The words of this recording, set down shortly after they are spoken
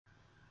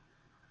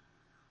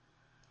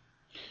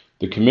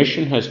The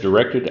Commission has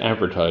directed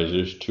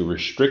advertisers to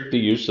restrict the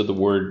use of the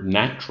word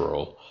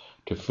natural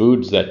to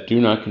foods that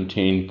do not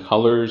contain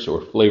colors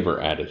or flavor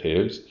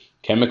additives,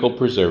 chemical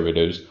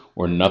preservatives,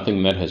 or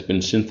nothing that has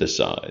been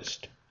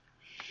synthesized.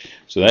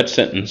 So that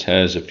sentence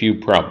has a few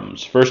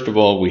problems. First of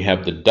all, we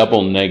have the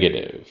double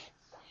negative.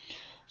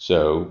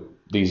 So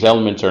these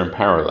elements are in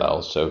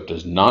parallel, so it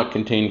does not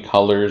contain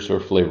colors or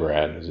flavor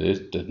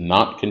additives, does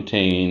not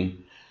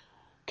contain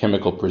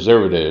chemical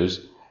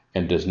preservatives,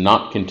 and does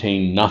not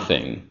contain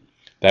nothing.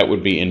 That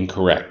would be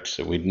incorrect.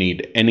 So we'd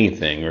need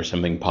anything or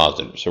something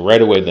positive. So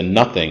right away, the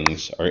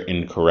nothings are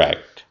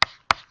incorrect.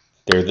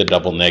 They're the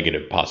double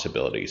negative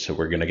possibility, so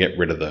we're going to get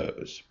rid of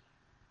those.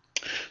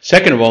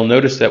 Second of all,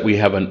 notice that we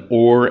have an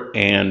or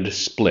and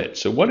split.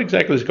 So what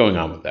exactly is going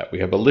on with that? We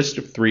have a list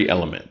of 3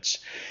 elements.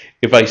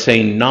 If I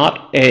say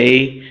not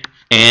A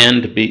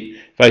and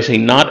B, if I say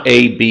not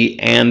A, B,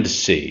 and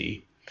C,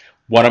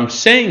 what I'm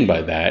saying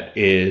by that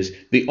is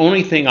the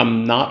only thing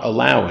I'm not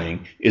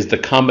allowing is the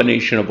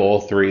combination of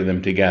all 3 of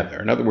them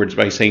together. In other words, if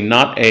I say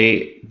not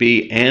A,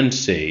 B, and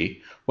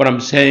C, what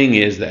I'm saying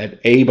is that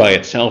A by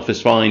itself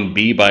is fine,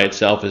 B by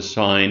itself is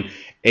fine,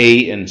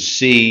 A and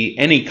C,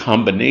 any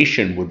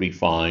combination would be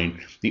fine.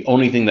 The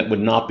only thing that would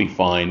not be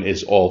fine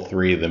is all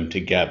 3 of them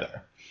together.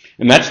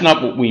 And that's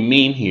not what we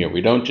mean here.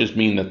 We don't just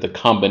mean that the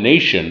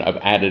combination of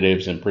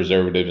additives and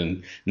preservatives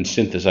and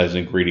synthesized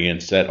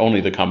ingredients, that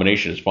only the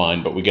combination is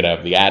fine, but we could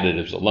have the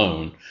additives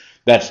alone.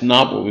 That's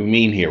not what we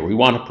mean here. We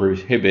want to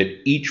prohibit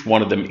each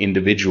one of them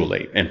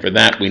individually. And for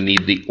that, we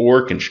need the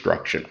or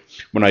construction.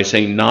 When I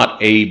say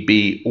not A,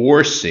 B,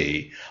 or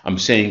C, I'm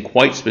saying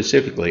quite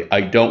specifically,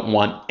 I don't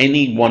want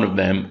any one of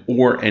them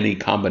or any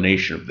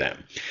combination of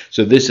them.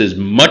 So this is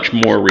much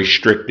more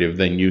restrictive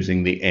than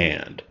using the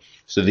and.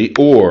 So the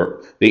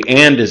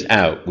and is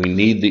out. We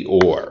need the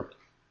or.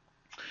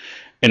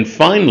 And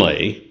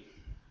finally,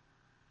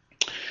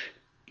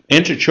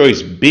 answer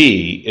choice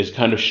B is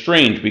kind of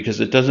strange because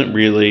it doesn't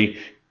really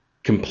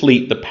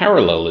complete the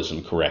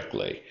parallelism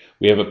correctly.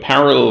 We have a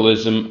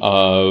parallelism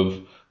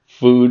of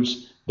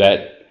foods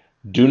that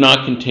do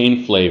not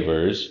contain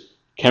flavors,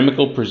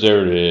 chemical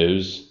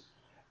preservatives,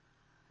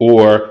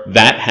 or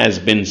that has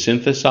been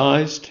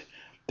synthesized.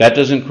 That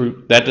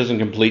doesn't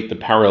complete the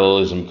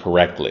parallelism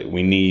correctly.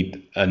 We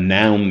need a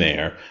noun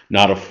there,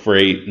 not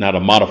a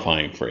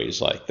modifying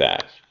phrase like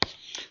that.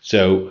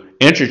 So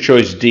answer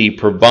choice D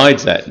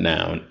provides that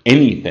noun,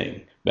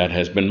 anything that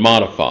has been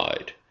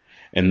modified.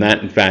 And that,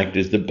 in fact,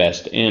 is the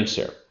best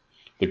answer.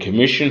 The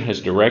Commission has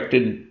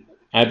directed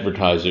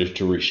advertisers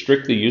to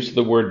restrict the use of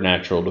the word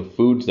natural to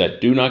foods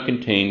that do not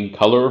contain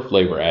color or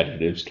flavor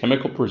additives,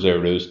 chemical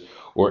preservatives,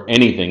 or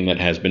anything that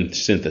has been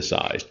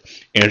synthesized.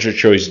 Answer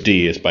choice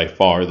D is by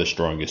far the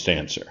strongest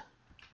answer.